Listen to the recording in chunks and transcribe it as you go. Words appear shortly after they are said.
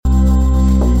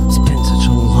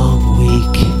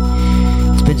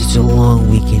It's a long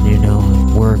weekend, you know.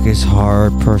 Work is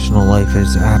hard. Personal life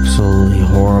is absolutely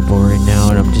horrible right now,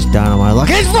 and I'm just down on my luck.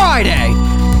 It's Friday!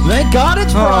 Thank God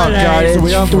it's Friday. Oh, God, it's so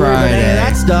we don't have to worry about any of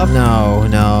that stuff.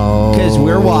 No. Because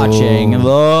we're watching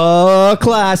the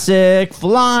classic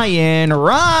Flyin,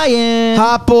 Ryan.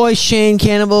 Hot Boy, Shane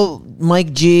Cannibal,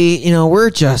 Mike G. You know,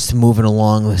 we're just moving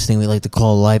along this thing we like to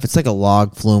call life. It's like a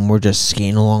log flume. We're just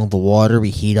skating along the water. We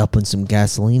heat up with some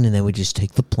gasoline, and then we just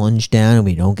take the plunge down, and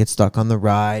we don't get stuck on the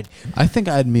ride. I think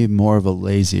I'd be more of a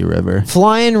lazy river.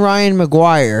 Flyin' Ryan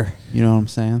McGuire. You know what I'm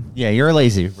saying? Yeah, you're a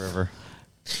lazy river.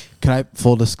 Can I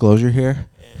full disclosure here?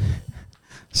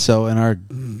 So in our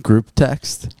group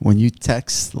text, when you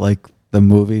text like the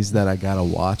movies that I gotta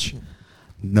watch,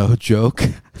 no joke.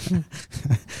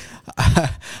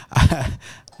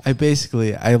 I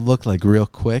basically looked like real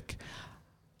quick.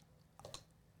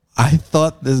 I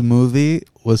thought this movie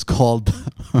was called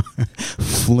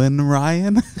Flynn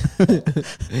Ryan.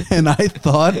 And I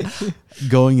thought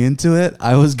going into it,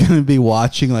 I was going to be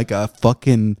watching like a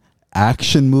fucking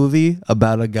action movie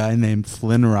about a guy named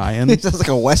Flynn Ryan. It sounds like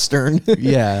a Western.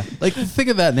 Yeah. Like, think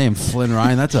of that name, Flynn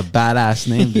Ryan. That's a badass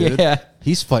name, dude. Yeah.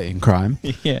 He's fighting crime.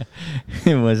 Yeah,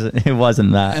 it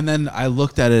wasn't that. And then I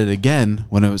looked at it again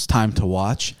when it was time to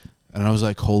watch, and I was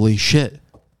like, holy shit,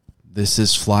 this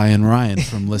is Flyin' Ryan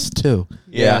from List 2.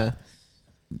 Yeah.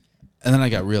 And then I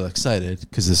got real excited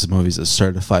because this movie's a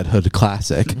certified hood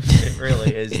classic. It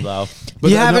really is, though.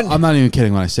 But I'm not even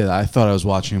kidding when I say that. I thought I was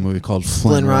watching a movie called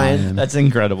Flynn Ryan. That's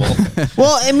incredible.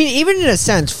 Well, I mean, even in a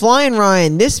sense, Flyin'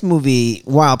 Ryan, this movie,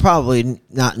 while probably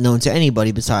not known to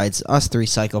anybody besides us three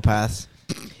psychopaths,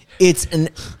 it's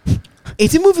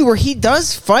a movie where he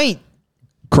does fight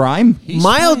Crime?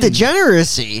 mild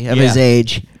degeneracy of his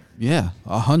age. Yeah,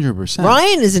 100%.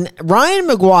 Ryan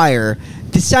McGuire,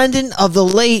 descendant of the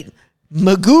late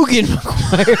Magoogan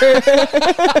McGuire,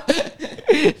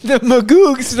 the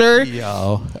Magoogster,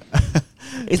 Yo.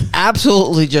 is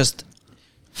absolutely just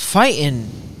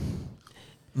fighting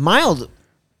mild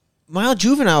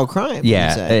juvenile crime.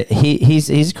 Yeah, he's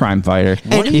a crime fighter.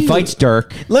 And he fights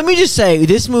Dirk. Let me just say,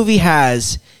 this movie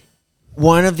has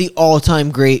one of the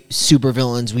all-time great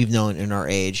supervillains we've known in our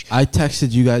age. I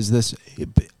texted you guys this.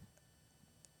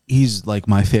 He's like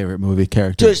my favorite movie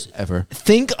character Just ever.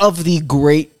 Think of the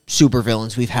great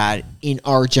supervillains we've had in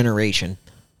our generation.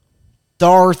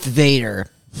 Darth Vader.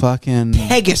 Fucking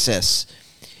Pegasus.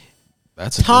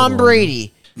 That's a Tom good one.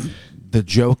 Brady. The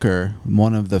Joker,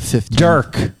 one of the 15.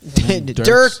 Dirk.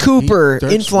 Dirk Cooper in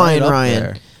Dirk's Flyin' right up Ryan.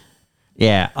 there.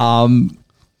 Yeah.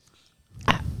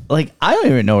 Like, I don't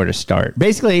even know where to start.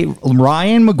 Basically,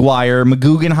 Ryan McGuire,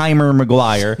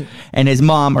 McGuggenheimer, and his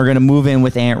mom are going to move in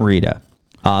with Aunt Rita.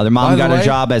 Their mom got a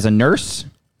job as a nurse.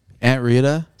 Aunt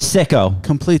Rita, Sicko.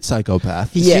 complete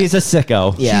psychopath. Yeah. She's a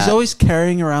sicko. Yeah. She's always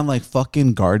carrying around like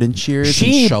fucking garden shears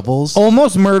She and shovels.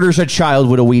 almost murders a child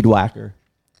with a weed whacker.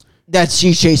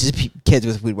 She chases kids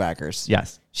with weed whackers.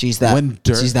 Yes. She's that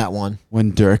one.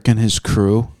 When Dirk and his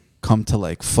crew come to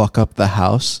like fuck up the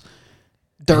house,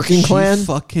 Dirking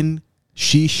Clan.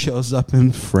 She shows up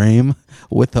in frame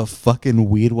with a fucking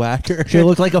weed whacker. She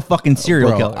looked like a fucking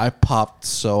serial killer. I popped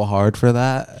so hard for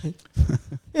that.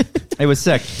 It was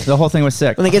sick. The whole thing was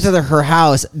sick. When they get to her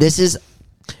house, this is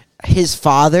his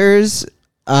father's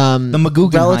the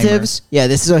Maguggenheimer relatives. Yeah,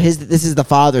 this is the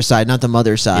father's side, not the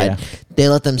mother's side. Yeah. They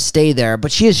let them stay there,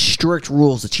 but she has strict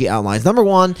rules that she outlines. Number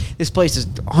one, this place is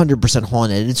 100%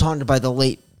 haunted. It's haunted by the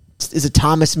late, is it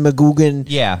Thomas McGuggen?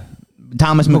 Yeah.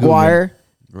 Thomas McGuire?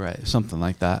 Right, something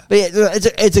like that. But yeah,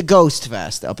 it's a ghost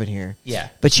fest up in here. Yeah.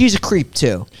 But she's a creep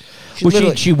too.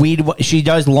 She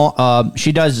does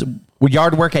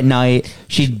yard work at night.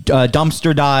 She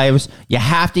dumpster dives. You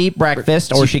have to eat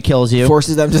breakfast or she kills you.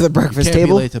 Forces them to the breakfast Can't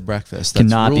table. be late to breakfast. That's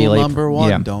Cannot rule be late. number one.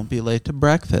 Yeah. Don't be late to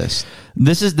breakfast.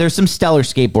 There's some stellar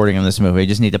skateboarding in this movie. I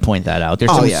just need to point that out.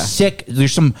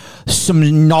 There's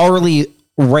some gnarly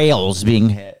rails being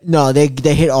hit. No, they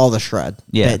hit all the shred.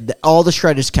 Yeah. All the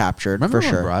shred is captured. Remember for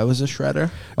when sure. Bri was a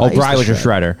shredder? Oh, used Bri to was a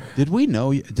shredder. Did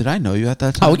I know you at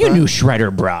that time? Oh, you Bri? knew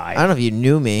Shredder Bri. I don't know if you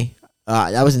knew me.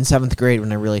 I was in 7th grade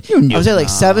when I really. You knew. I was at like 7th,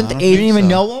 8th. I don't You didn't even so.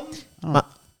 know him?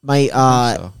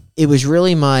 So. It was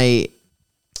really my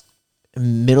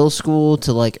middle school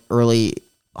to like early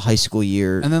high school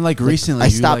year. And then like recently, I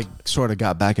you stopped. like sort of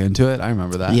got back into it. I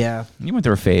remember that. Yeah. You went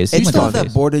through a phase. You It's still still have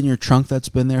that board in your trunk that's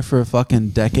been there for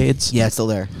fucking decades? Yeah, it's still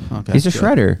there. Okay. He's a good.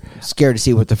 shredder. Scared to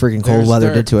see what the freaking cold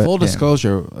weather did to it. Full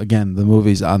disclosure, again, the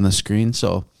movie's on the screen,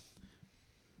 so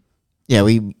Yeah,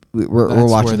 we we're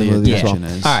watching the movie as well.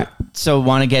 Is. All right. So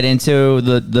want to get into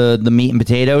the meat and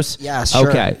potatoes? Yeah, sure.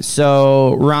 Okay.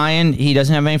 So Ryan, he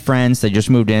doesn't have any friends. They just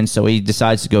moved in, so he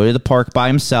decides to go to the park by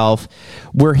himself,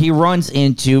 where he runs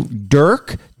into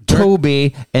Dirk,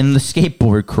 Toby, and the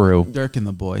skateboard crew. Dirk and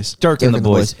the boys. Dirk and the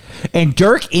boys. And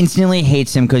Dirk instantly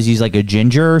hates him because he's like a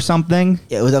ginger or something.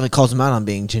 Yeah, it definitely calls him out on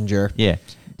being ginger. Yeah.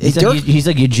 Dirk- He's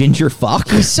like a ginger fuck.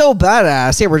 He's so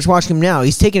badass. Yeah, we're just watching him now.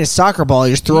 He's taking a soccer ball.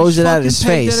 He just throws it at his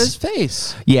face. At his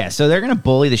face. Yeah, so they're gonna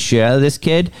bully the shit out of this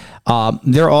kid.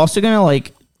 They're also gonna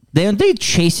like they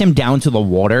chase him down to the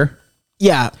water.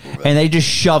 Yeah, and they just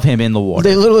shove him in the water.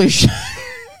 they literally.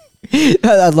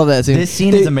 I love that scene. This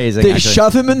scene is amazing. They actually.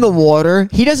 shove him in the water.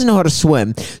 He doesn't know how to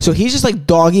swim, so he's just like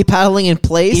doggy paddling in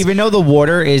place. Even though the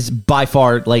water is by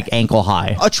far like ankle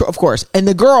high. Of course. And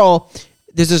the girl,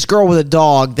 there's this girl with a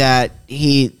dog that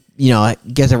he,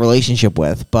 gets a relationship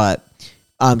with, but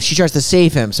she tries to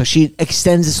save him. So she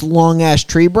extends this long ass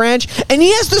tree branch, and he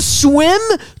has to swim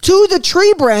to the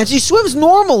tree branch. He swims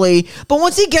normally, but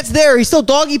once he gets there, he still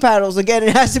doggy paddles again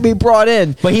and has to be brought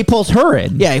in. But he pulls her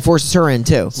in. Yeah, he forces her in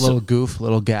too. Little goof,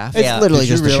 little gaff. It's literally Did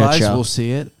just you a shit realize show. we'll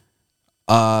see it?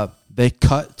 They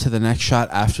cut to the next shot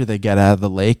after they get out of the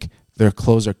lake. Their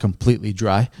clothes are completely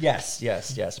dry. Yes.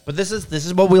 But this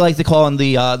is what we like to call in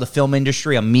the film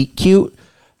industry a meet cute.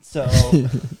 So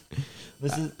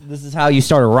this is how you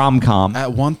start a rom-com.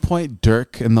 At one point,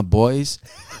 Dirk and the boys,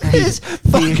 His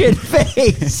fucking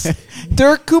face.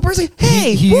 Dirk Cooper's like,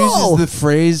 hey, he whoa. uses the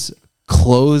phrase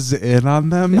 "close in on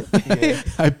them."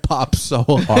 I pop so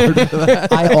hard for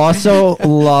that. I also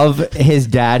love his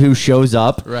dad who shows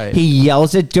up. Right. He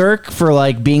yells at Dirk for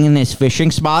like being in his fishing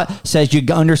spot, says, "You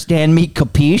understand me,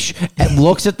 capiche?" and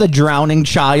looks at the drowning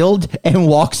child and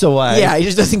walks away. Yeah, he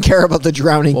just doesn't care about the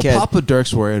drowning Well, kid. Papa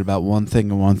Dirk's worried about one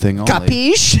thing and one thing only.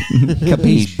 Capiche?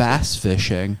 He's bass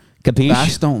fishing. Capiche?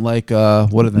 Bass don't like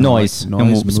what are they Noise, like?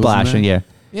 and splashing. movement? Yeah.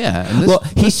 Yeah. And this, Well,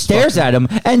 he this stares fucking- at him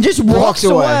and just walks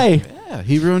away. Yeah,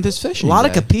 he ruined his A fishing. lot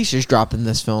of day. capiches drop in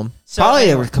this film. So Probably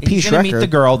anyway, a capiche he's gonna meet record. the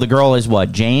girl. The girl is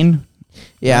what? Jane?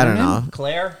 Yeah, I don't know.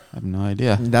 Claire? I have no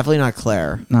idea. Definitely not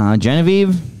Claire.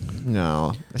 Genevieve?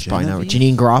 No, that's probably not.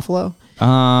 Genevieve? Janine Garofalo.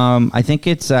 I think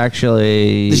it's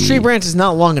actually This tree branch is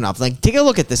not long enough. Like, take a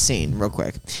look at this scene real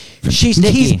quick.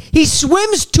 Nikki. He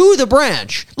swims to the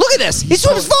branch. Look at this. He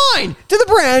swims fine to the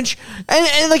branch,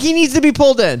 and like he needs to be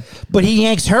pulled in. But he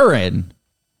yanks her in.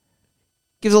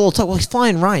 Gives a little tug. Well, he's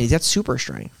flying Ryan. He's got super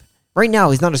strength. Right now,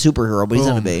 he's not a superhero, but he's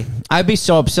gonna be. I'd be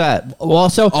so upset. Well,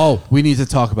 also, Oh, we need to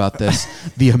talk about this.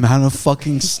 The amount of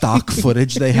fucking stock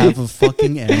footage they have of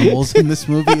fucking animals in this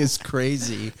movie is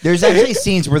crazy. there's actually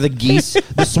scenes where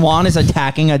the swan is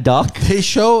attacking a duck. They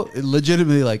show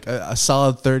legitimately like a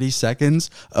solid 30 seconds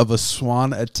of a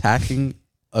swan attacking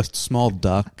a small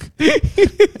duck.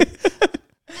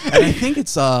 And I think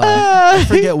it's I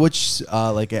forget which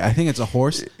I think it's a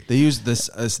horse. They use this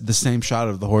the same shot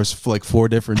of the horse for like 4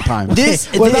 different times.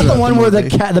 What about the one where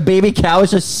the baby cow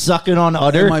is just sucking on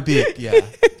udder? It might be yeah.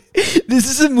 This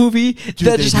is a movie that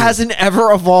they just do. has an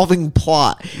ever evolving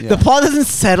plot. Yeah. The plot doesn't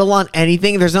settle on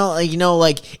anything. There's not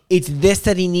like it's this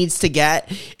that he needs to get.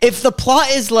 If the plot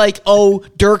is like, oh,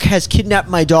 Dirk has kidnapped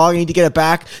my dog, I need to get it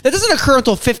back, that doesn't occur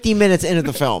until 50 minutes into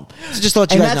the film. So just to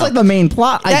let you and guys that's know. like the main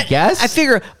plot, I That- guess. I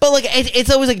figure, but like it's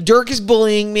always like Dirk is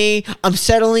bullying me. I'm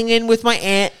settling in with my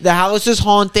aunt. The house is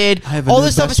haunted. I have a All new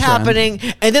this stuff is best friend.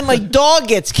 happening, and then my dog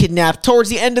gets kidnapped towards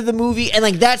the end of the movie, and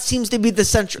like that seems to be the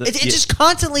central. It just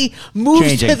constantly moves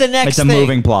Changing. to the next It's a thing.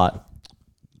 moving plot.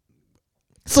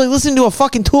 It's like listening to a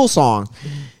fucking Tool song.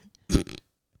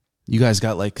 You guys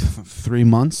got like 3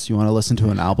 months. You want to listen to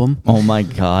an album? Oh my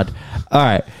god! All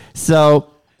right,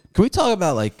 so Can we talk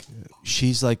about like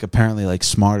she's like apparently like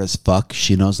smart as fuck.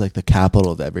 She knows like the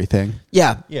capital of everything.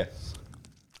 Yeah. yeah,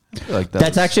 I feel like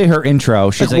that's actually her intro.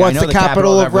 She's Like, like, what's I know the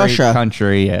capital of every Russia?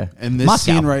 Country, yeah. in this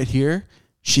Moscow. scene right here.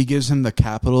 She gives him the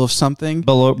capital of something,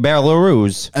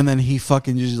 Belarus. and then he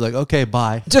fucking just like, okay,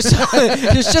 bye. Just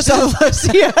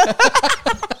just yeah.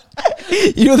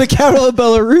 You know the capital of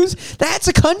Belarus? That's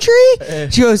a country?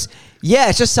 She goes, yeah,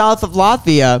 it's just south of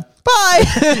Latvia. Bye.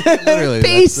 Literally,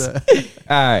 Peace. that's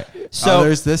All right, so so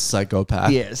there's this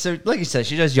psychopath. yeah, so like you said,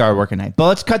 she does yard work at night. But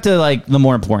let's cut to like the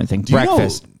more important thing: Do you know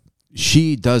breakfast.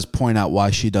 she does point out why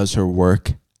she does her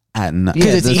work at night.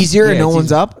 Because it's easier and no it's one's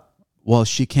easy. up. Well,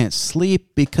 she can't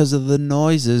sleep because of the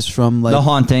noises from like The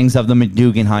hauntings of the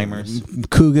Guggenheimers.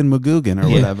 Coogan Magoogan or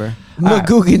Yeah. whatever.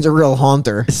 McGugan's a real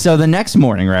haunter. So the next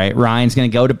morning, right, Ryan's going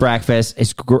to go to breakfast.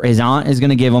 His aunt is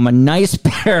going to give him a nice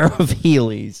pair of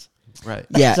Heelys. Right.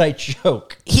 Yeah. As I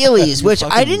choke. Heelys, which I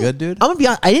fucking didn't. good, dude? I'm gonna be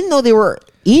honest. I didn't know they were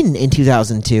in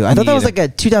 2002. I thought that was either.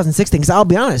 like a 2006 thing. Because I'll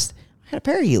be honest, had a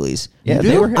pair of Heelys. Yeah,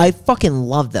 they were. I fucking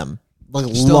loved them. Like,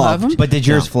 still have loved. them? But did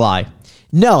yours fly?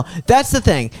 No, that's the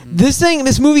thing.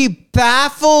 This movie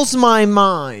baffles my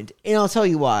mind, and I'll tell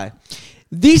you why.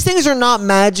 These things are not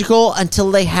magical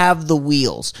until they have the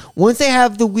wheels. Once they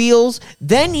have the wheels,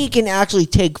 then he can actually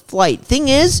take flight. Thing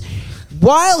is,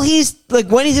 while he's like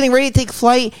when he's getting ready to take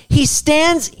flight, he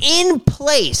stands in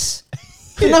place.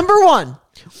 Number one,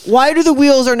 why do the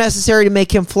wheels are necessary to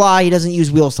make him fly? He doesn't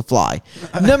use wheels to fly.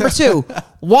 Number two,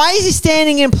 why is he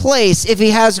standing in place if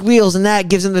he has wheels and that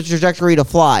gives him the trajectory to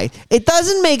fly? It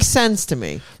doesn't make sense to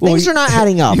me. Things are not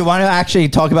adding up. You want to actually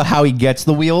talk about how he gets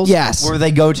the wheels? Yes. Where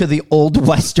they go to the old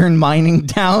Western mining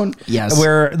town. Yes.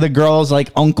 Where the girl's like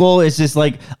uncle is just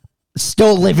like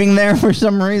still living there for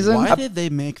some reason. Why did they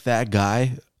make that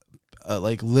guy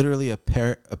like literally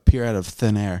appear out of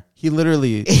thin air? He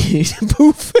literally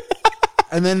Poof.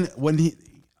 and then when he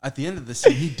at the end of the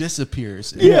scene he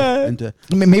disappears. Yeah. Into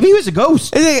I mean, maybe he was a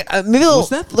ghost. I think, maybe a Was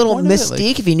that the little point of it? mystique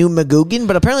Like- if he knew McGugan,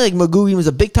 but apparently like McGugan was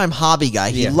a big time hobby guy.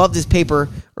 He Yeah. loved his paper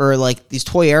or like these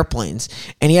toy airplanes,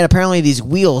 and he had apparently these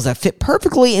wheels that fit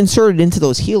perfectly inserted into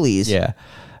those Heelys. Yeah.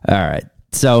 All right.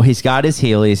 So he's got his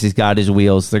Heelys. He's got his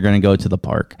wheels. They're going to go to the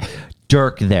park.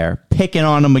 Dirk there, picking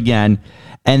on him again.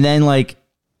 And then, like,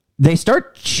 they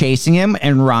start chasing him,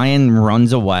 and Ryan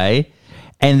runs away.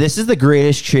 And this is the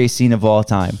greatest chase scene of all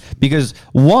time. Because,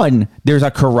 one, there's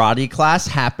a karate class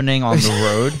happening on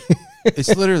the road.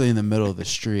 it's literally in the middle of the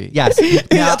street. Yes. I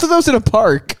thought that was in a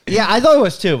park. Yeah, I thought it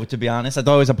was too, to be honest. I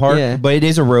thought it was a park, Yeah. but it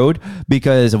is a road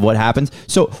because of what happens.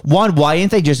 So, one, why didn't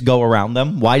they just go around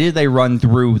them? Why did they run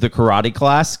through the karate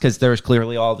class? Because there's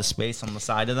clearly all the space on the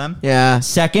side of them. Yeah.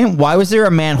 Second, why was there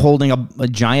a man holding a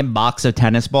giant box of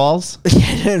tennis balls?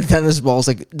 Tennis balls,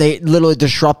 like they literally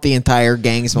disrupt the entire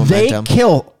gang's They momentum.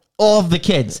 kill all of the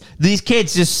kids. These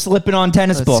kids just slipping on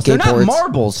tennis balls. They're not skateboards.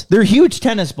 marbles. They're huge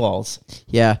tennis balls.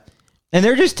 Yeah. And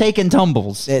they're just taking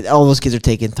tumbles. All those kids are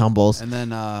taking tumbles. And then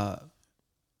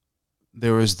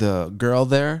there was the girl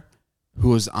there who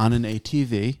was on an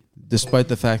ATV, despite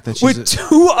the fact that she's With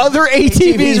two other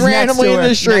ATVs next randomly to in her,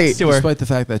 the street. next to her. despite the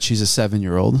fact that she's a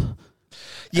 7-year-old.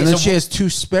 Yeah, And then so she has 2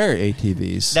 spare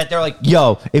ATVs. that they're like,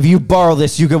 yo, if you borrow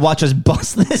this, you could watch us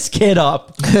bust this kid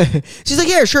up. She's like,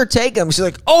 yeah, sure, take him. She's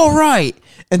like, all right.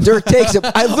 And Dirk takes him.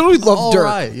 I literally love All Dirk.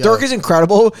 right, yeah. Dirk is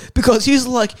incredible because he's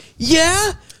like,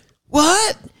 yeah,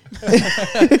 what?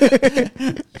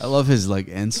 I love his like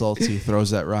insults he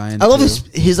throws at Ryan. I love too.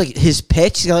 his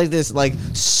pitch. He's got like this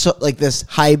this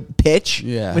high pitch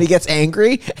Yeah. when he gets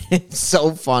angry. It's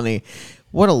so funny.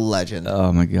 What a legend.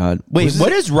 Oh, my God. Wait,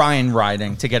 what is Ryan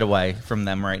riding to get away from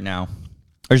them right now?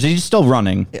 Or is he still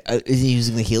running? Is he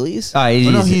using the Heelys?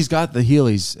 Oh, no, he's got the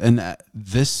Heelys, and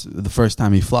the first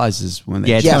time he flies is when they.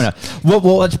 Yeah, it's Yes. coming up.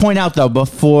 Well, let's point out, though,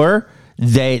 before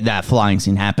that flying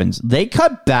scene happens, they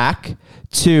cut back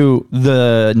to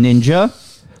the ninja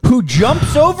who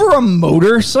jumps over a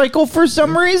motorcycle for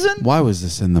some reason. Why was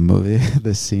this in the movie?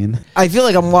 This scene. I feel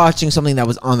like I'm watching something that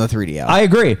was on the 3DO. I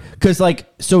agree, because like,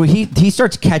 so he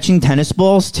starts catching tennis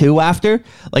balls too after,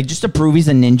 like, just to prove he's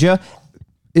a ninja.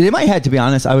 In my head, to be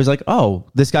honest, I was like, oh,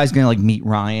 this guy's gonna like meet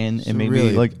Ryan and maybe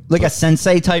really- like a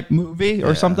sensei type movie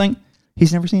or something.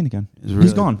 He's never seen it again. It's really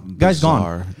He's gone. Guy's gone.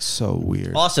 bizarre. It's so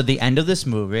weird. Also, the end of this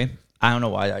movie, I don't know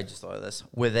why I just thought of this,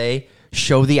 where they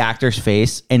show the actor's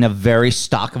face in a very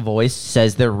stock voice,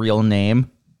 says their real name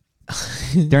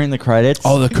during the credits.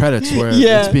 Oh, the credits where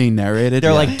Yeah. it's being narrated.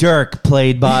 They're yeah. like Dirk,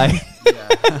 played by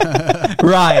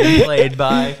Ryan, played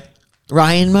by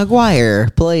Ryan Maguire,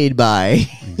 played by.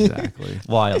 exactly.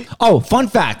 Wild. Oh, fun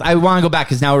fact. I want to go back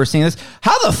because now we're seeing this.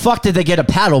 How the fuck did they get a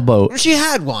paddle boat? She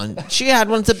had one. It's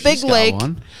a big She's got lake.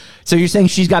 one. So you're saying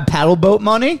she's got paddle boat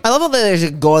money? I love how they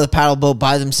just go on the paddle boat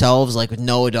by themselves, like with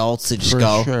no adults to just For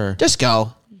go. sure. Just go.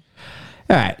 All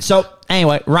right. So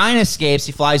anyway, Ryan escapes.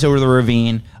 He flies over the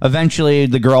ravine. Eventually,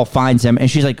 the girl finds him, and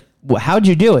she's like, "How'd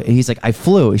you do it?" And he's like, "I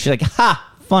flew." She's like,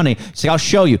 "Ha, funny." She's like, "I'll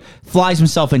show you." Flies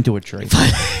himself into a tree.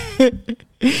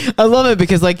 I love it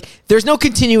because like there's no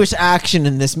continuous action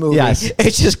in this movie. Yes.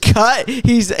 It's just cut.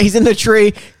 He's in the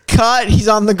tree. Cut. He's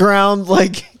on the ground.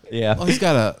 Like Yeah. Well, he's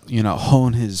got to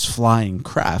hone his flying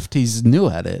craft. He's new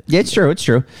at it. Yeah, it's true. It's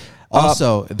true.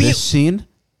 Also, this scene,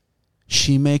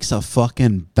 she makes a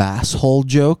fucking bass hole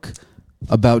joke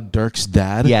about Dirk's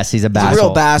dad. Yes, he's a a bass.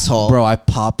 real bass hole. Bro, I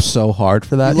pop so hard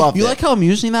for that. You loved it. like how I'm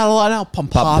using that a lot now? I'm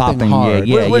popping popping, hard.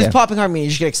 yeah. What does popping hard mean? You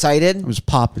just get excited. It was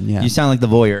popping, yeah. You sound like the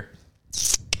voyeur.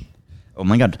 Oh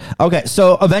my god. Okay,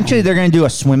 so eventually they're gonna do a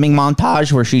swimming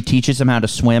montage where she teaches him how to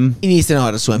swim. He needs to know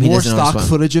how to swim. He More doesn't know how stock to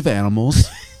swim. footage of animals.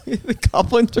 The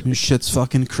goblin. This shit's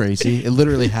fucking crazy. It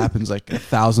literally happens like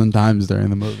 1,000 times during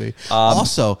the movie.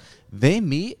 Also, they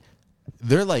meet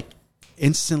they're like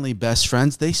instantly best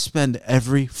friends. They spend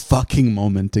every fucking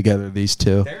moment together. These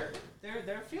two.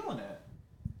 They're feeling it.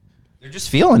 They're just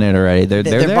feeling it already. They're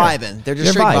vibing. They're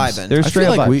just straight vibing. They're I straight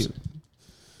feel like vibes.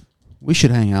 we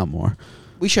should hang out more.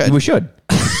 We should. We should.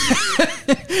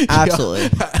 Absolutely.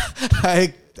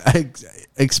 I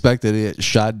expected it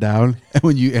shot down, and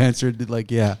when you answered,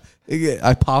 like, yeah,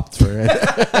 I popped for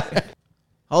it.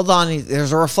 Hold on. There's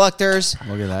the reflectors.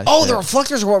 Look at that. Oh, shit. the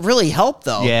reflectors are what really helped,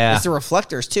 though. Yeah. It's the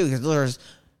reflectors, too, because there's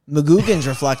Magoogan's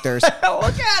reflectors. Look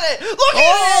at it. Look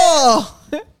Oh!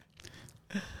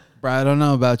 Bro, I don't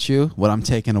know about you. What I'm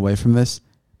taking away from this,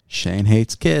 Shane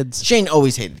hates kids. Shane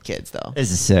always hated kids, though.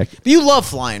 This is sick. But you love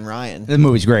Flyin, Ryan. The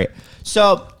movie's great.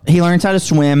 So he learns how to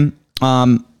swim.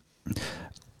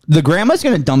 The grandma's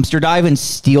going to dumpster dive and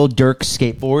steal Dirk's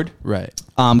skateboard. Right.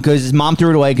 Because his mom threw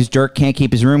it away because Dirk can't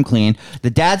keep his room clean. The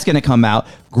dad's going to come out,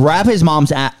 grab his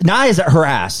mom's ass. Not her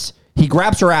ass. He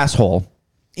grabs her asshole.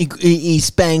 He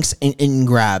spanks and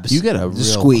grabs. You get a real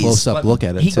squeeze. close-up look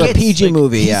at it, He too. a PG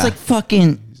movie, He's yeah. like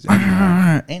fucking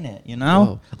in it, you know?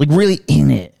 Whoa. Like really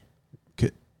in it.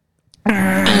 Good.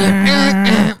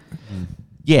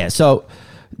 Yeah, so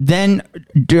then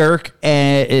Dirk,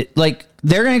 like,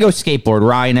 they're going to go skateboard,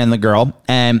 Ryan and the girl,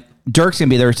 and Dirk's going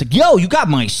to be there. It's like, yo, you got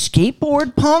my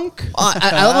skateboard, punk?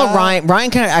 I love how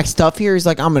Ryan kind of acts tough here. He's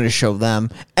like, I'm going to show them.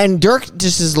 And Dirk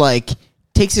just is like,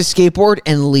 takes his skateboard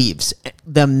and leaves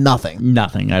them nothing.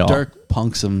 Nothing at all. Dirk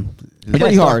punks him.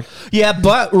 Pretty hard. Yeah,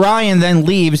 but Ryan then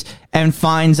leaves and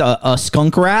finds a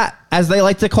skunk rat, as they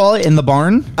like to call it, in the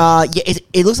barn. Yeah,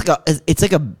 it looks like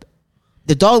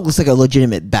the dog looks like a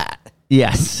legitimate bat.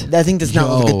 Yes. That thing does not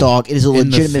look like a dog. It is a in the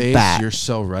legitimate face, bat. You're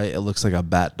so right. It looks like a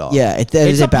bat dog. Yeah, it It's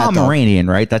is a a bat dog. Pomeranian,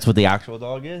 right? That's what the actual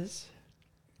dog is?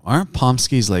 Aren't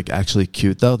Pomskis like actually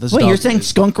cute though? This Wait, dog you're saying is-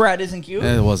 skunk rat isn't cute?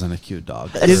 it wasn't a cute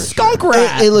dog. It's a skunk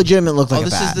rat. It legitimate looked like Oh, a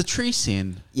this bat. is the tree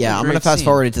scene. Yeah, I'm Great gonna fast scene.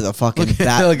 forward it to the fucking Look at-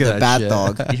 bat, look at the that bat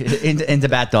shit. dog. into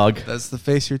bat dog. That's the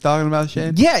face you're talking about,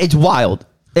 Shane? Yeah, it's wild.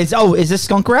 Is this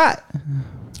skunk rat?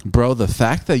 Bro, the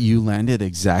fact that you landed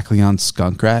exactly on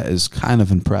skunk rat is kind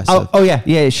of impressive. Oh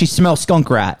yeah. She smells skunk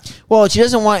rat. Well, she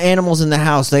doesn't want animals in the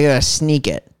house. They gotta sneak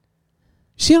it.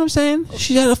 See what I'm saying?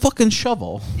 She had a fucking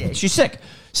shovel. Yeah, she's sick.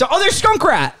 So, there's skunk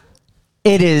rat.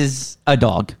 It is a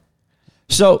dog.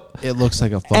 So, It looks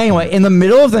like a fucking... anyway, in the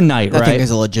middle of the night, That right? thing is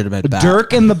a legitimate bat.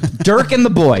 Dirk and the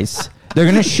boys. They're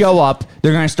gonna show up.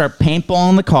 They're gonna start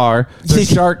paintballing the car. They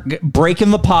start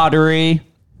breaking the pottery.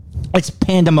 It's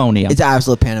pandemonium. It's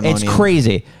absolute pandemonium. It's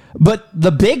crazy. But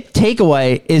the big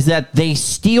takeaway is that they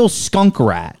steal skunk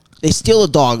rat. They steal a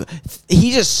dog.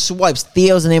 He just swipes.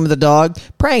 Theo's the name of the dog.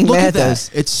 Praying Look at mantis.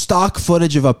 that. It's stock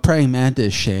footage of a praying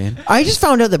mantis, Shane. I just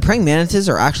found out that praying mantises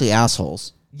are actually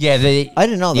assholes. Yeah, I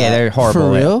didn't know that. Yeah, they're horrible.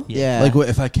 For real? Yeah. Like, what,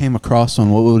 if I came across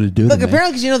one, what would it do Look, to me?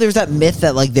 apparently, because there's that myth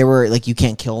that like they were like you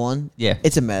can't kill one. Yeah.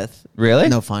 It's a myth. Really?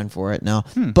 No fine for it. No.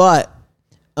 But,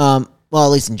 well, at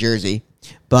least in Jersey,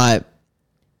 but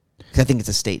 'cause I think it's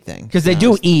a state thing. Because they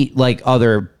do eat like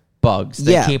other bugs.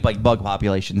 They Yeah. keep like bug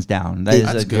populations down. That is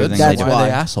That's a good. thing. That's they do. why are why.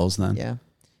 they assholes then? Yeah,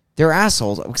 they're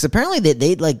assholes because apparently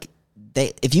they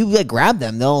if you like grab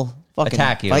them, they'll fucking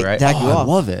Attack you, fight, right? Attack you I off.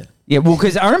 love it. Yeah, well,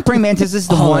 because aren't praying mantises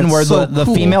the Oh, one that's where so the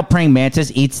cool. female praying mantis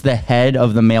eats the head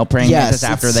of the male praying mantis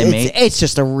after they mate? It's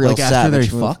just a real Like after they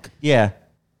savage move. fuck? Yeah.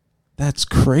 That's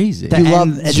crazy. To You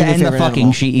love- end, it's to your end the favorite fucking,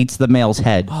 animal. she eats the male's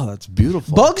head. Oh, that's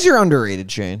beautiful. Bugs are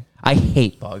underrated, Shane. I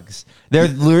hate bugs. They're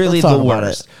literally Let's talk the about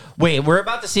worst. Wait, we're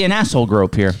about to see an asshole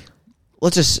grope here.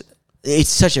 Let's just. It's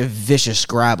such a vicious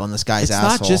grab on this guy's It's asshole.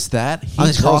 not just that. He On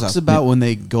his girl's talks ass. about when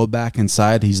they go back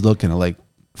inside, he's looking at like,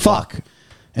 fuck.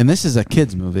 And this is a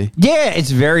kid's movie. Yeah, it's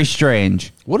very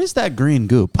strange. What is that green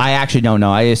goop? I actually don't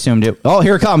know. I assumed it. Oh,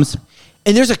 here it comes.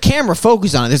 And there's a camera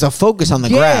focus on it. There's a focus on the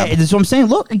Yeah, grab. that's what I'm saying.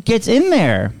 Look, it gets in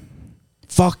there.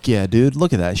 Fuck yeah, dude.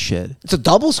 Look at that shit. It's a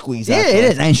double squeeze. Yeah, actually. it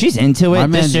is. And she's into My it.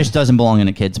 man This just doesn't belong in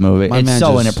a kid's movie. My It's man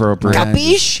so just- inappropriate. my man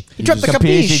Capiche? He dropped the Capiche,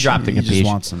 capiche. he dropped the He just capiche.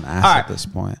 wants some ass All at right. this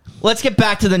point. Let's get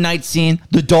back to the night scene.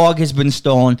 The dog has been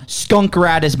stolen. Skunk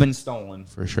rat has been stolen.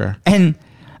 For sure. And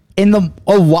in a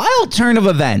wild turn of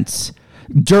events,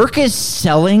 Dirk is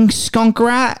selling Skunk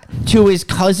Rat to his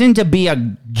cousin to be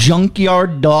a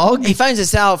junkyard dog. He finds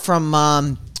this out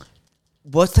from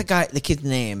what's the kid's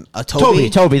name? Toby.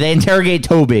 Toby. They interrogate He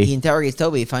Toby. interrogates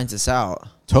Toby. He finds this out.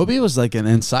 Toby was like an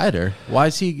insider. Why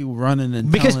is he running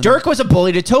and Because telling- Dirk was a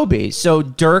bully to Toby. So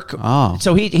Dirk, Oh.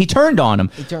 so he turned on him.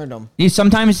 He turned him.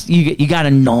 Sometimes you got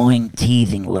annoying,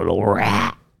 teething little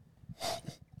rat.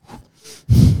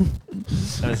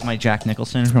 That's my Jack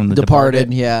Nicholson from The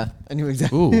Departed. Yeah, I knew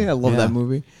exactly. Ooh, I love yeah. that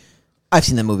movie. I've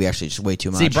seen that movie actually just way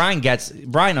too much. See,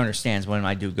 Brian understands when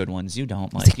I do good ones. You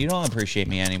don't, Mike. You don't appreciate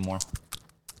me anymore.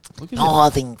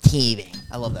 Nothing teething.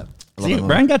 I love that. See,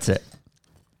 Brian gets it.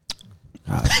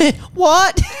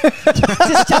 What?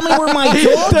 Just tell me where my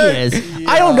dog is.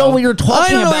 I don't know what you're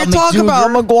talking about. I don't know what you're talking about,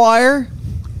 McGuire.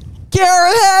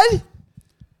 Carrot.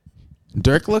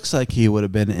 Dirk looks like he would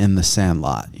have been in the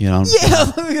Sandlot. You know?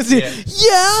 Yeah.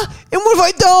 Yeah. And what if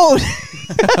I don't?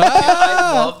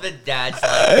 I love the dad's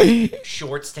like,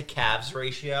 shorts to calves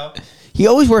ratio. He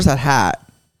always wears that hat.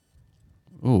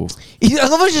 Ooh. I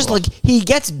love it. Just like he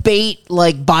gets bait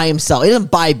like by himself. He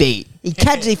doesn't buy bait. He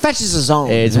fetches his own.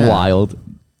 It's wild.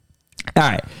 All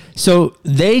right. So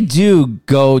they do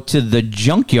go to the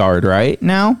junkyard right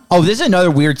now. Oh, this is another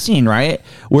weird scene, right?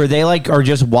 Where they like are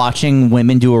just watching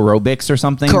women do aerobics or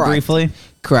something. Correct. Briefly.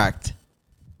 Correct.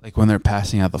 Like when they're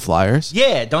passing out the flyers?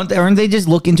 Yeah, aren't they just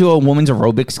look into a woman's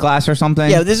aerobics class or something?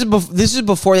 Yeah, this is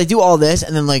before they do all this,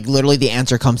 and then like literally the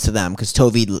answer comes to them because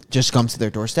Toby just comes to their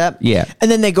doorstep. Yeah,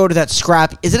 and then they go to that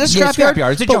scrap. Is it a scrap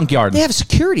yard? It's a junkyard. They have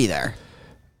security there.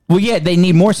 Well, yeah, they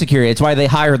need more security. That's why they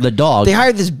hired the dog. They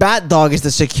hired this bat dog as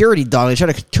the security dog. They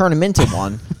try to turn him into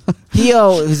one.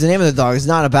 Theo is the name of the dog. It's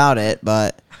not about it,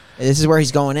 but this is where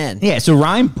he's going in. Yeah, so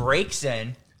Ryan breaks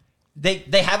in.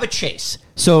 They have a chase.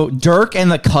 So Dirk and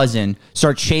the cousin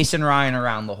start chasing Ryan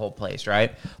around the whole place,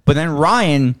 right? But then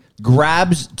Ryan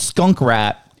grabs Skunk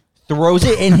Rat, throws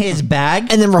it in his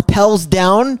bag, and then rappels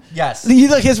down. Yes. He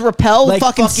like his rappel, like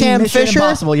fucking Sam Mission Fisher.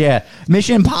 Impossible, yeah.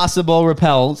 Mission Impossible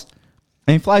repels,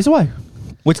 and he flies away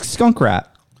with Skunk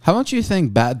Rat. How much do you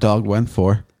think Bat Dog went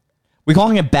for? We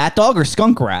calling it Bat Dog or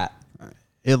Skunk Rat?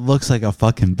 It looks like a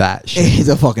fucking bat shit. He's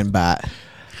a fucking bat.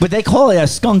 But they call it a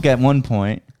skunk at one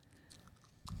point.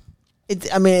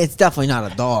 It's definitely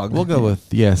not a dog. We'll go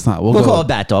with, it's not. We'll call it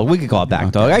Bat Dog. We could call it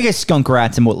Bat Dog. I guess Skunk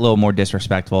Rat's a little more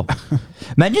disrespectful.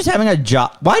 Imagine just having a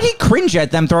job. Why did he cringe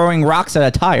at them throwing rocks at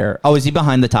a tire? Oh, is he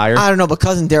behind the tire? I don't know, but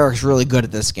Cousin Derek's really good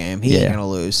at this game. He ain't Yeah. going to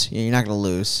lose. You're not going to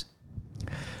lose.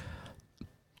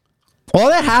 All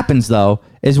that happens, though,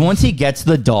 is once he gets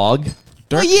the dog,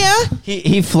 Well, yeah.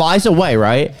 he flies away,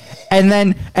 right? And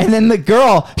then the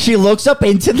girl, she looks up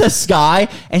into the sky,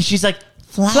 and she's like,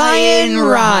 Flyin'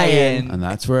 Ryan. And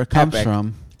that's where it comes Epic.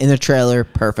 from. In the trailer,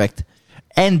 perfect.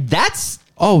 And that's...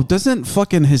 Oh, doesn't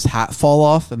fucking his hat fall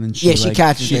off? And then she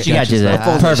catches it. She catches it the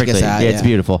hat. perfectly. She gets Yeah, that, it's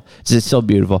beautiful. It's just so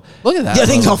beautiful. Look at that. That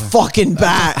thing's a fucking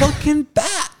bat. fucking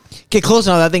bat. Get close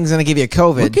enough, that thing's going to give you a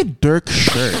COVID. Look at Dirk's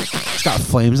shirt. It's got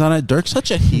flames on it. Dirk's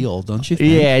such a heel, don't you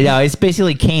think? Yeah, no, it's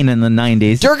basically Kane in the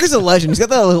 90s. Dirk is a legend. He's got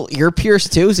that little ear pierce,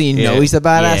 too, so you know he's the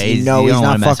badass. Yeah, you know you he's don't not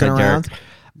wanna mess fucking with around. Dirk.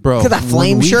 Bro, Look at that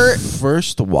flame when shirt. we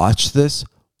first watched this,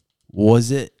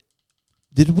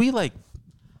 did we like...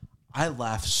 I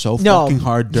laughed so No. fucking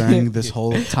hard during this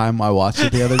whole time I watched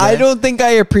it the other day. I don't think I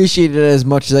appreciated it as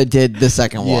much as I did the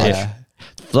second watch. Yeah.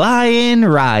 Flyin'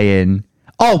 Ryan.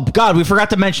 Oh God, we forgot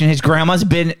to mention his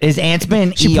aunt's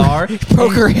been in ER.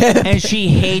 broke her hip. and she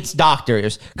hates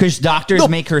doctors because doctors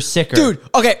make her sicker. Dude,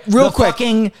 okay, real The quick.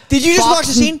 fucking Did you just Fox- watch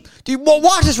the scene? Dude, well,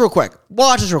 watch this real quick.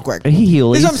 Watch this real quick.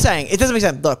 Heelys. This is what I'm saying. It doesn't make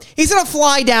sense. Look, he's gonna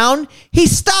fly down. He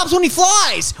stops when he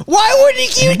flies. Why wouldn't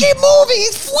he keep moving?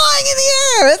 He's flying in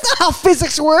the air. That's not how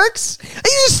physics works.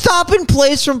 You just stop in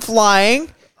place from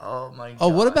flying. Oh my God. Oh,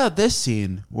 what about this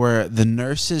scene where the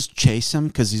nurses chase him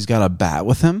because he's got a bat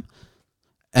with him?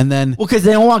 And then, Well, because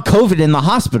they don't want COVID in the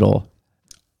hospital.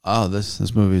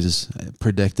 this movie just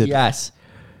predicted Yes.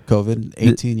 COVID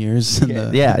 18 years.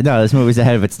 Yeah. No, this movie's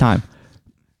ahead of its time.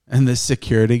 And the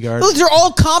security guard. Look, they're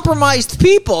all compromised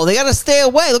people. They gotta stay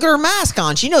away. Look at her mask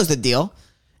on. She knows the deal.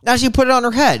 Now she put it on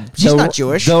her head. She's not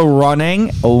Jewish. The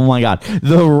running. Oh my God.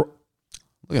 Look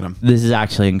at him. This is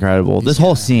actually incredible. This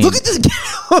whole scene. Look at this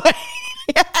guy.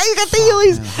 You got the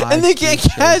Heelys, and they can't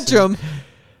catch him.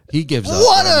 He gives up.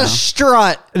 What right a now.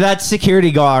 strut. That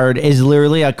security guard is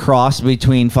literally a cross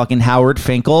between fucking Howard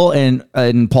Finkel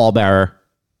and Paul Bearer.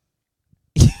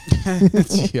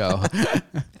 Yo.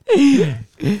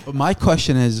 But my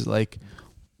question is like,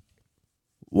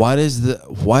 why does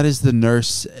the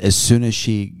nurse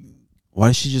why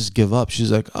does she just give up?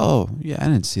 She's like, oh yeah, I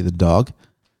didn't see the dog.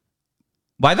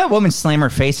 Why'd that woman slam her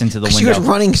face into the She window? was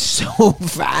running so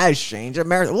fast, Shane.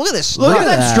 America. Look at this. Look at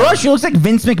that straw. She looks like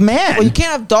Vince McMahon. Well, you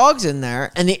can't have dogs in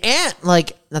there. And the ant,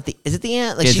 like, is it the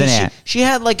ant? Like It's an ant. She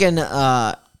had like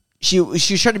she was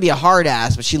trying to be a hard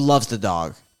ass, but she loves the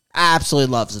dog.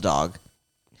 Absolutely loves the dog.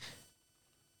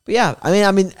 But yeah,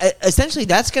 I mean, essentially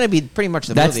that's going to be pretty much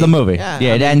the movie. That's the movie. Yeah,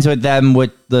 It ends with them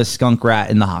with the skunk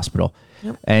rat in the hospital,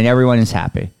 and everyone is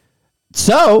happy.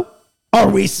 So, are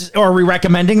we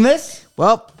recommending this?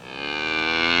 Well,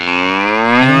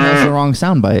 I think that's the wrong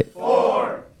soundbite.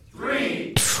 4,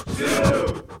 3, 2,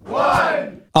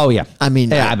 1. Oh, Oh yeah. I mean,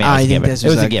 yeah, I think it was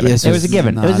a given. It was a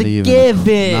given. It was a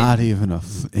given. Not even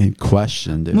in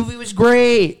question, dude. The movie was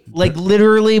great. Like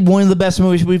literally one of the best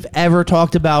movies we've ever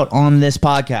talked about on this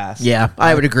podcast. Yeah,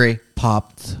 I would agree.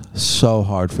 Popped so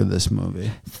hard for this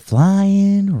movie.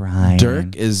 Flyin' Ryan.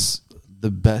 Dirk is the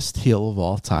best heel of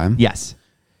all time. Yes.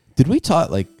 Did we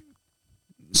talk like?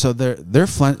 So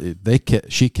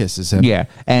she kisses him. Yeah,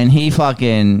 and he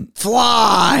fucking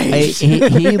Fly.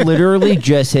 he literally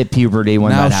just hit puberty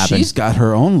when Now that happened. she's got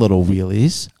her own little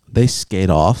wheelies. They skate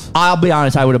off. I'll be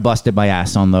honest, I would have busted my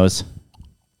ass on those.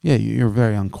 Yeah, you're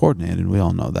very uncoordinated. We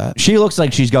all know that. She looks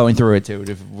like she's going through it too.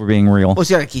 If we're being real. Well,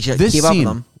 she gotta keep This up with scene,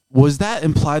 them. was that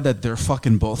implied that they're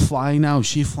fucking both flying now? Is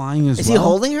she flying as Is well? he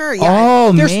holding her? Yeah.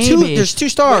 Oh, there's maybe. There's 2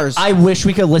 stars. I wish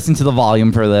we could listen to the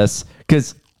volume for this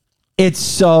because it's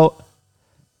so.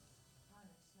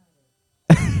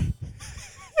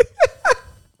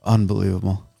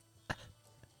 Unbelievable.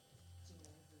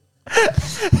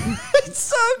 It's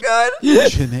so good.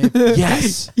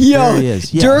 Yes. Yo, There he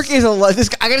is. Yes. Dirk is this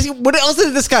guy. I gotta see what else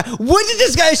did this guy. What did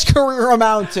this guy's career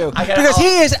amount to? Because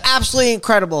he is absolutely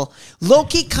incredible.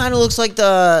 Loki kind of looks like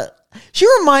She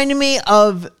reminded me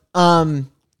of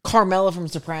Carmela from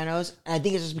Sopranos. And I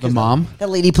think it's just because The mom? that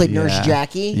lady played Nurse Yeah.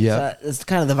 Jackie. Yeah. So that's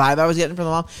kind of the vibe I was getting from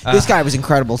the mom. This guy was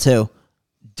incredible too.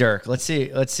 Dirk, let's see.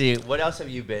 What else have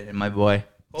you been in, my boy?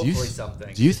 Hopefully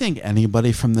something. Do you think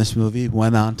anybody from this movie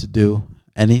went on to do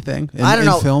anything I don't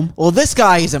know. film? Well, this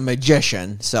guy is a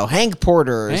magician. So Hank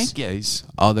Porter's Hank,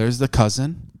 yeah, there's the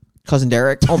cousin. cousin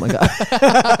Derek. Oh my god.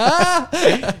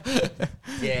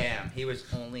 Damn, he was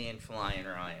only in Flyin'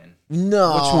 Ryan.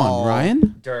 No. Which one?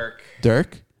 Ryan?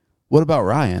 Dirk. What about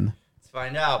Ryan? Let's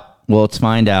find out. Well, let's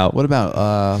find out. What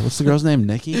about what's the girl's name?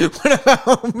 Nikki? What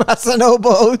about Masanobu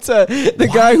Ota, the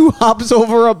guy who hops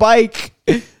over a bike?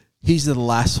 He's the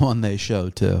last one they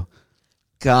showed too.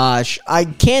 Gosh, I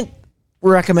can't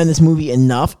recommend this movie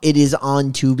enough. It is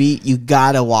on Tubi. You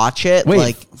gotta watch it. Wait,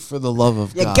 like For the love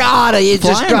of you God. gotta. You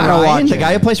just Flyin' gotta Ryan, watch the it.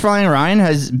 guy who plays Flyin' Ryan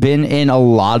has been in a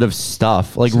lot of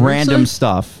stuff, like Seriously? random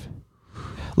stuff.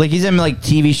 Like he's in like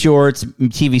TV shorts,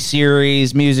 TV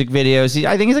series, music videos.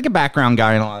 I think he's like a background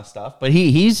guy in a lot of stuff. But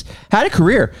he's had a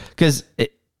career because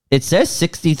it says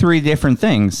 63 different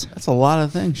things. That's a lot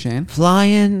of things, Shane.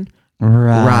 Flyin'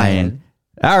 Ryan.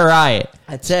 All right.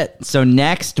 That's it. So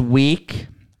next week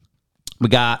we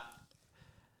got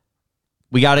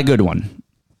a good one.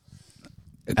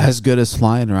 As good as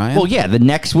Flyin' Ryan? Well, yeah, the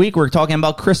next week we're talking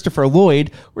about Christopher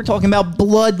Lloyd. We're talking about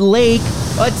Blood Lake,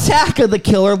 Attack of the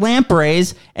Killer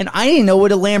Lampreys, and I didn't know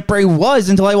what a lamprey was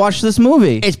until I watched this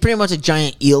movie. It's pretty much a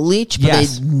giant eel leech, but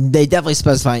Yes. they definitely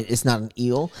specify it's not an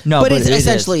eel. No, but it's it is.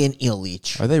 essentially an eel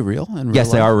leech. Are they real? In real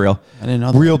Yes, they life? are real. I didn't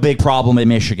know that. Real big problem in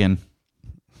Michigan.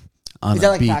 On Is a that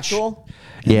like beach. factual?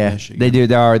 In Yeah, Michigan. they do.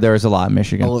 There's a lot in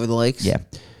Michigan. All over the lakes? Yeah.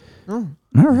 All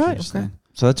right. Interesting.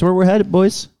 So that's where we're headed,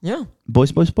 boys. Yeah.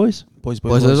 Boys. Boys, Boys,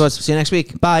 boys. See you next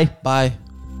week. Bye. Bye.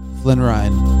 Flynn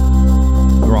Ryan.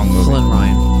 Wrong movie. Flynn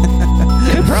Ryan. Probably been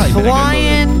a good movie.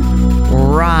 Flyin'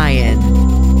 Ryan.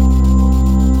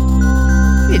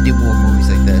 We need to do more movies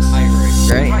like this. I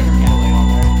agree. Right?